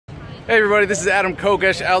Hey everybody, this is Adam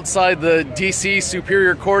Kokesh outside the DC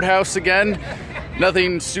Superior Courthouse again.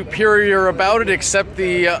 Nothing superior about it except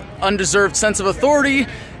the undeserved sense of authority.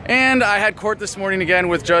 And I had court this morning again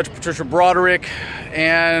with Judge Patricia Broderick.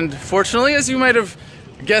 And fortunately, as you might have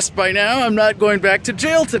guessed by now, I'm not going back to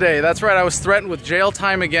jail today. That's right, I was threatened with jail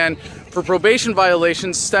time again for probation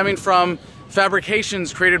violations stemming from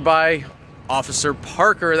fabrications created by Officer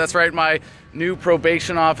Parker. That's right, my new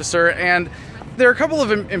probation officer. And there are a couple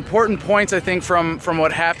of important points, I think, from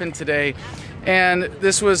what happened today. And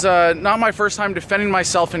this was not my first time defending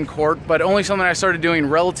myself in court, but only something I started doing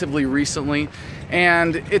relatively recently.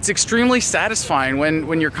 And it's extremely satisfying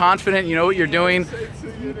when you're confident, you know what you're doing,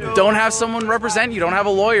 don't have someone represent you, don't have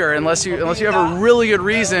a lawyer, unless you have a really good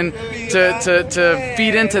reason to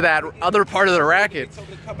feed into that other part of the racket.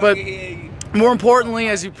 But more importantly,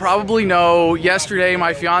 as you probably know, yesterday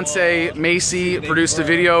my fiance Macy produced a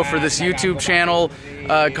video for this YouTube channel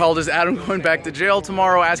called "Is Adam Going Back to Jail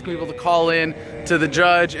Tomorrow?" asking people to call in to the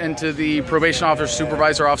judge and to the probation officer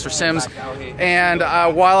supervisor, Officer Sims. And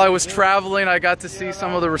while I was traveling, I got to see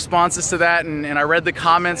some of the responses to that, and I read the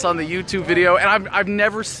comments on the YouTube video, and I've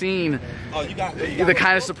never seen the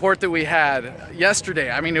kind of support that we had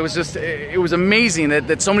yesterday. I mean, it was amazing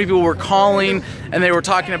that so many people were calling, and they were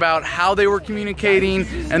talking about how they were communicating,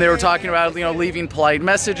 and they were talking about, you know, leaving polite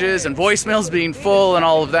messages and voicemails being full and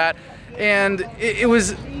all of that. And it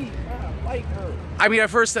was, I mean, at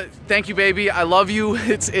first, thank you, baby, I love you.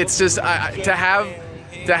 It's just to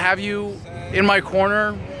have you in my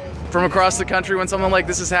corner from across the country when something like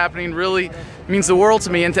this is happening really means the world to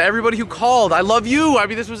me. And to everybody who called, I love you. I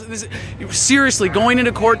mean, seriously, going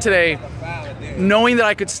into court today, knowing that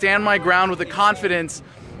I could stand my ground with the confidence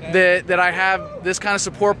that I have this kind of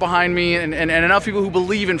support behind me and enough people who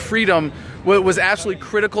believe in freedom was absolutely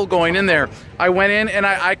critical going in there. I went in and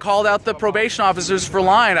I called out the probation officers for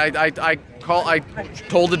lying. I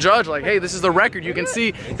told the judge, like, hey, this is the record. You can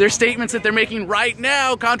see their statements that they're making right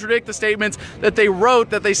now contradict the statements that they wrote,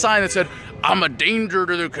 that they signed, that said, I'm a danger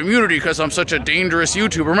to the community because I'm such a dangerous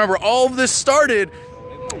YouTuber. Remember, all of this started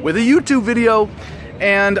with a YouTube video.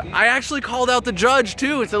 And I actually called out the judge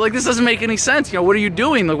too and said, like, this doesn't make any sense. You know, what are you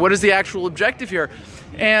doing? Like, what is the actual objective here?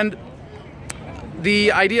 And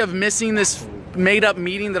the idea of missing this made-up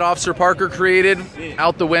meeting that Officer Parker created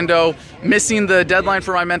out the window, missing the deadline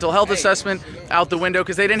for my mental health assessment out the window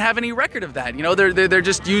because they didn't have any record of that. You know, they're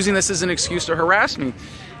just using this as an excuse to harass me.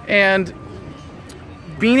 And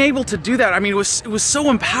being able to do that, I mean, it was so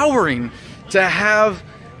empowering to have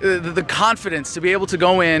the confidence to be able to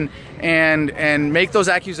go in and make those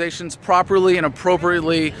accusations properly and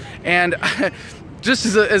appropriately. And just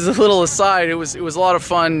as a little aside, it was a lot of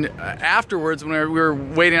fun afterwards when we were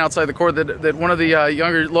waiting outside the court that one of the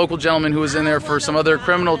younger local gentlemen who was in there for some other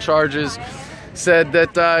criminal charges said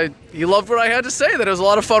that he loved what I had to say, that it was a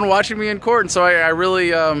lot of fun watching me in court. And so I really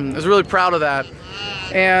was really proud of that.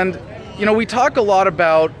 And you know, we talk a lot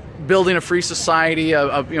about building a free society,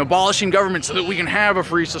 of you know, abolishing government so that we can have a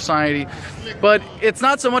free society. But it's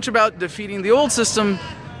not so much about defeating the old system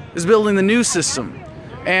as building the new system.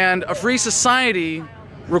 And a free society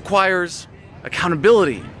requires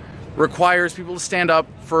accountability, requires people to stand up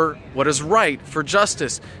for what is right, for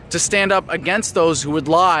justice, to stand up against those who would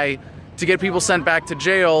lie to get people sent back to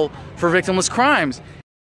jail for victimless crimes.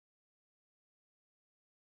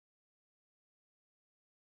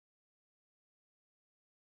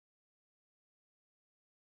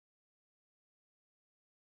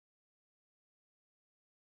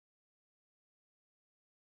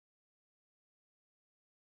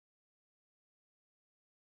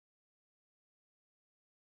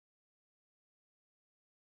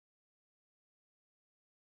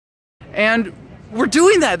 And we're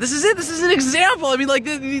doing that. This is it. This is an example. I mean, like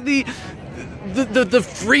the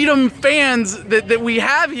freedom fans that we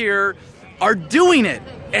have here are doing it,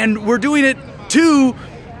 and we're doing it to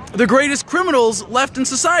the greatest criminals left in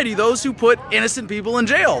society, those who put innocent people in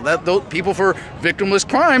jail. Those people for victimless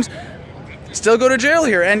crimes still go to jail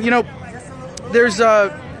here. And you know, there's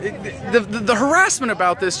the harassment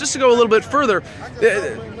about this. Just to go a little bit further,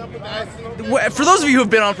 for those of you who have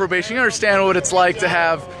been on probation, you understand what it's like to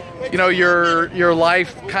have, you know, your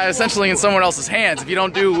life kind of essentially in someone else's hands. If you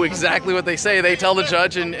don't do exactly what they say, they tell the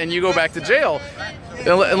judge and you go back to jail.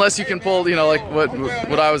 Unless you can pull, you know, like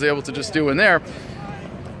what I was able to just do in there.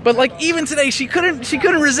 But like even today, she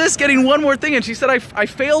couldn't resist getting one more thing, and she said, I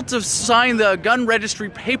failed to sign the gun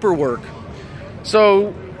registry paperwork.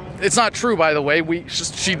 So It's not true, by the way. With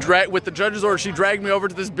the judge's order, she dragged me over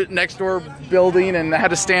to this next door building and I had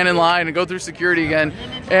to stand in line and go through security again.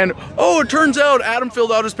 And, oh, it turns out Adam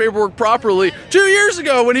filled out his paperwork properly 2 years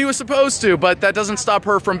ago when he was supposed to. But that doesn't stop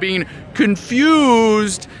her from being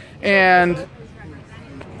confused and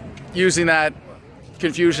using that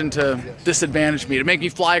confusion to disadvantage me, to make me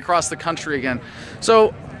fly across the country again.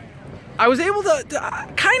 So I was able to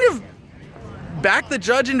kind of back the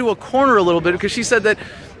judge into a corner a little bit, because she said that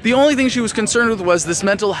the only thing she was concerned with was this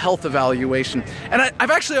mental health evaluation. And I've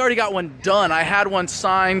actually already got one done. I had one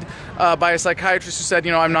signed by a psychiatrist who said,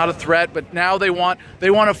 you know, I'm not a threat, but now they want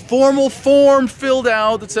a formal form filled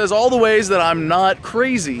out that says all the ways that I'm not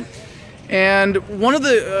crazy. And one of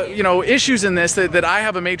the issues in this that I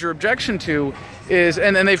have a major objection to is,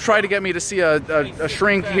 and they've tried to get me to see a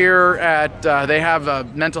shrink here at, they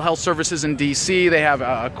have mental health services in DC, they have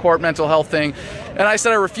a court mental health thing, and I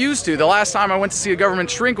said I refused to. The last time I went to see a government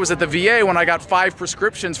shrink was at the VA when I got 5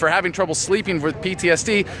 prescriptions for having trouble sleeping with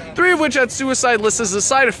PTSD, 3 of which had suicide listed as a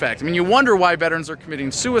side effect. I mean, you wonder why veterans are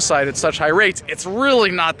committing suicide at such high rates. It's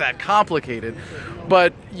really not that complicated.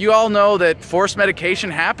 But you all know that forced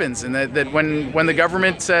medication happens, and that when the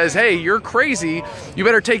government says, hey, you're crazy, you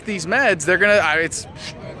better take these meds, they're gonna, it's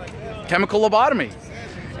chemical lobotomy.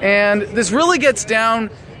 And this really gets down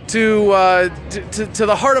to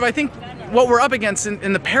the heart of, I think, what we're up against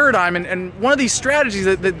in the paradigm, and one of these strategies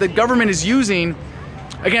that the government is using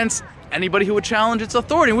against anybody who would challenge its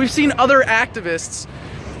authority. And we've seen other activists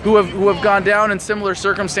who have gone down in similar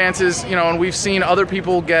circumstances, you know, and we've seen other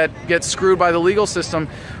people get screwed by the legal system.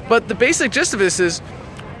 But the basic gist of this is,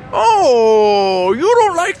 oh, you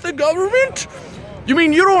don't like the government? You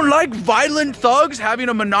mean you don't like violent thugs having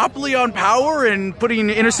a monopoly on power and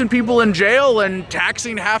putting innocent people in jail and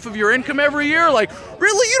taxing half of your income every year? Like,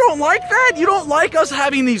 really? You don't like that? You don't like us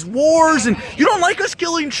having these wars, and you don't like us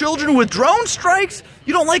killing children with drone strikes?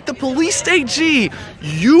 You don't like the police state? Gee,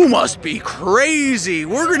 you must be crazy.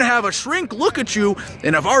 We're gonna have a shrink look at you,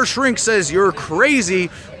 and if our shrink says you're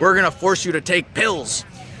crazy, we're gonna force you to take pills.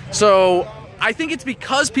 So I think it's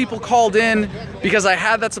because people called in, because I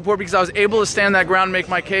had that support, because I was able to stand that ground and make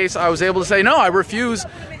my case. I was able to say, no, I refuse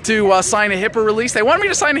to sign a HIPAA release. They wanted me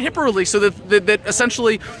to sign a HIPAA release so that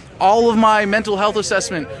essentially all of my mental health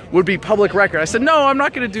assessment would be public record. I said, no, I'm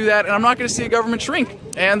not going to do that, and I'm not going to see a government shrink.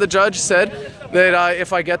 And the judge said that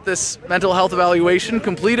if I get this mental health evaluation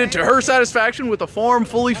completed to her satisfaction with a form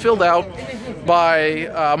fully filled out by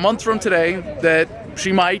a month from today, that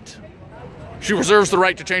she reserves the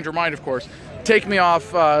right to change her mind, of course, take me off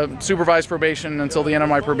supervised probation until the end of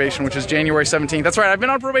my probation, which is January 17th. That's right, I've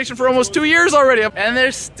been on probation for almost 2 years already, and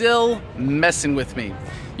they're still messing with me.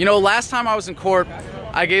 You know, last time I was in court,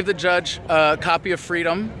 I gave the judge a copy of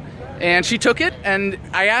Freedom, and she took it, and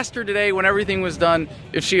I asked her today when everything was done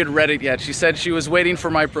if she had read it yet. She said she was waiting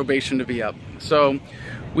for my probation to be up. So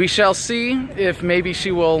we shall see if maybe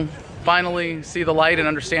she will finally see the light and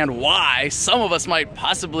understand why some of us might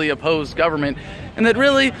possibly oppose government, and that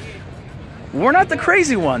really, we're not the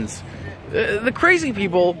crazy ones. The crazy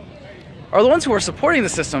people are the ones who are supporting the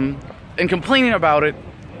system and complaining about it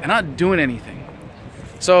and not doing anything.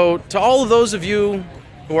 So to all of those of you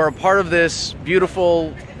who are a part of this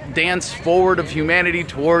beautiful dance forward of humanity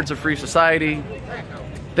towards a free society,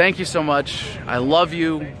 thank you so much. I love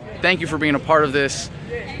you. Thank you for being a part of this.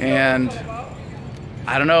 And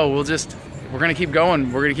I don't know, we're gonna keep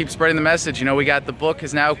going. We're gonna keep spreading the message. You know, we got the book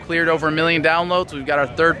has now cleared over 1 million downloads. We've got our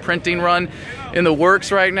 3rd printing run in the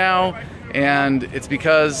works right now, and it's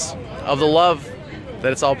because of the love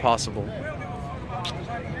that it's all possible.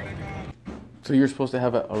 So you're supposed to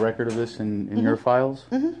have a record of this in your files?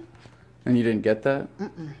 Mm-hmm. And you didn't get that?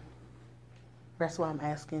 Mm-mm. That's why I'm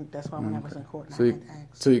asking. That's why when I was in court,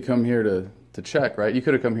 so you come here to check, right? You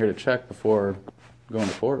could have come here to check before going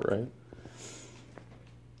to court, right?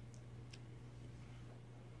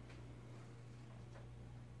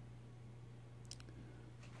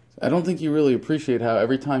 I don't think you really appreciate how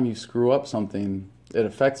every time you screw up something, it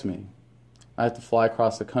affects me. I have to fly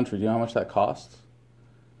across the country. Do you know how much that costs?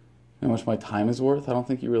 You know how much my time is worth? I don't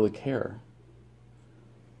think you really care.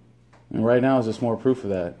 And right now is just more proof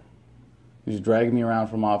of that. You're just dragging me around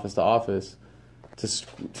from office to office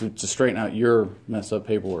to straighten out your messed up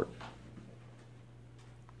paperwork.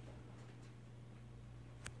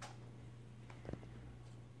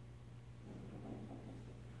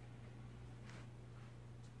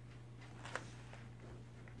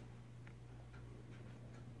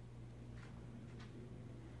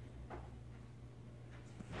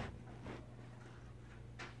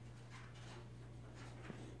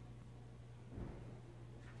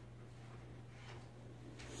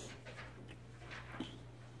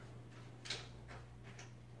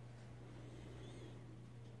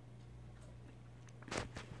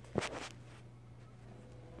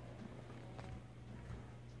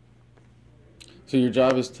 So your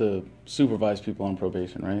job is to supervise people on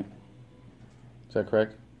probation, right? Is that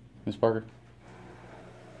correct, Ms. Parker?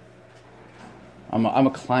 I'm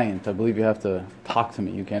a client. I believe you have to talk to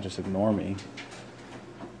me. You can't just ignore me.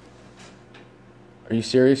 Are you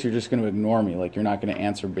serious? You're just going to ignore me? Like you're not going to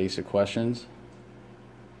answer basic questions?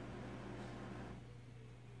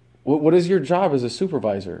 What is your job as a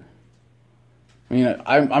supervisor? I mean,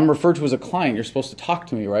 I'm referred to as a client. You're supposed to talk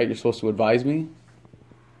to me, right? You're supposed to advise me?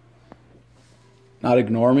 Not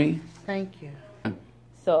ignore me? Thank you.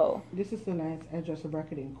 So This is the last address of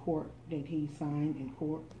record in court that he signed in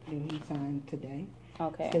court, that he signed today,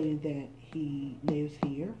 okay. stating that he lives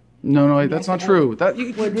here. No, that's not true.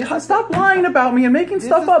 Stop lying about me and making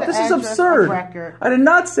stuff is up. the This is address of absurd. record. I did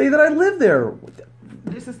not say that I live there.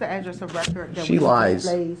 This is the address of record that She lies.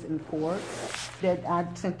 plays in court. That I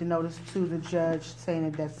sent the notice to the judge saying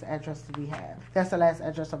that that's the address that we have. That's the last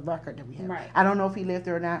address of record that we have. Right. I don't know if he lived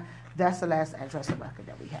there or not. That's the last address of record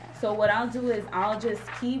that we have. So what I'll do is I'll just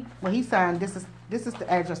keep. When he signed, this is the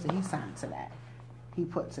address that he signed to that. He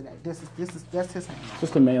put to that. That's his name.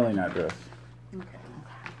 Just a mailing address. Okay.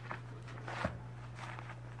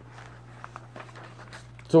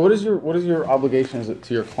 So what is your obligation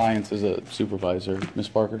to your clients as a supervisor, Ms.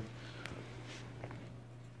 Parker?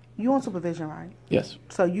 You on supervision, right? Yes.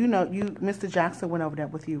 So Mr. Jackson went over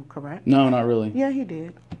that with you, correct? No, not really. Yeah, he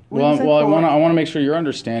did. Well, I want to make sure your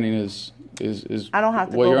understanding is I don't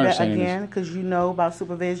have to what go your over that understanding again is. because you know about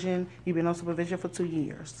supervision. You've been on supervision for 2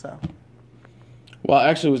 years, so. Well,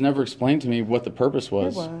 actually, it was never explained to me what the purpose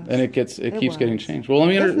was, and it keeps getting changed. Well, let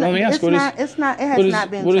me ask. It has not been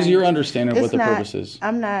changed. What is your understanding of what the purpose is?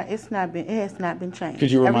 It has not been changed.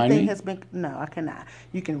 Could you remind me? No, I cannot.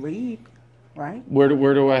 You can read, right? Where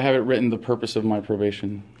do I have it written? The purpose of my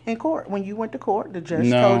probation? In court, when you went to court, the judge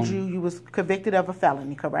told you was convicted of a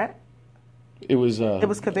felony, correct? It was. It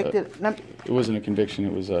was convicted. It wasn't a conviction.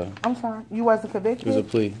 It was a. I'm sorry, you wasn't convicted. It was a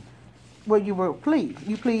plea. Well, you were plea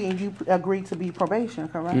and you agreed to be probation,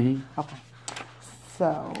 correct? Mm-hmm. Okay.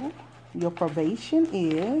 So, your probation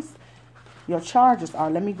is, your charges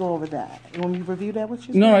are, let me go over that. You want me to review that with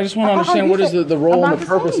you? No, I just want to understand what is the role and the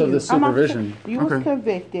purpose of this supervision. You was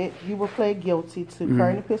convicted, you were pled guilty to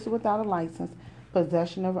carrying a pistol without a license,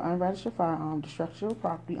 possession of an unregistered firearm, destruction of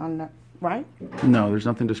property, right? No, there's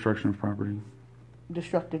nothing destruction of property.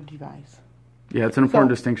 Destructive device. Yeah, it's an important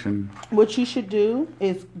distinction. What you should do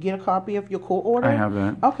is get a copy of your court order. I have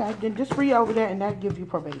that. Okay, then just read over that, and that gives you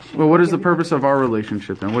probation. Well, what is the purpose of our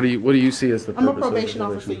relationship then? What do you see as the purpose? I'm a probation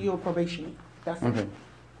officer. You're a probation. That's okay.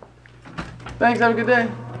 Thanks. Have a good day.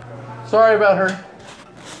 Sorry about her.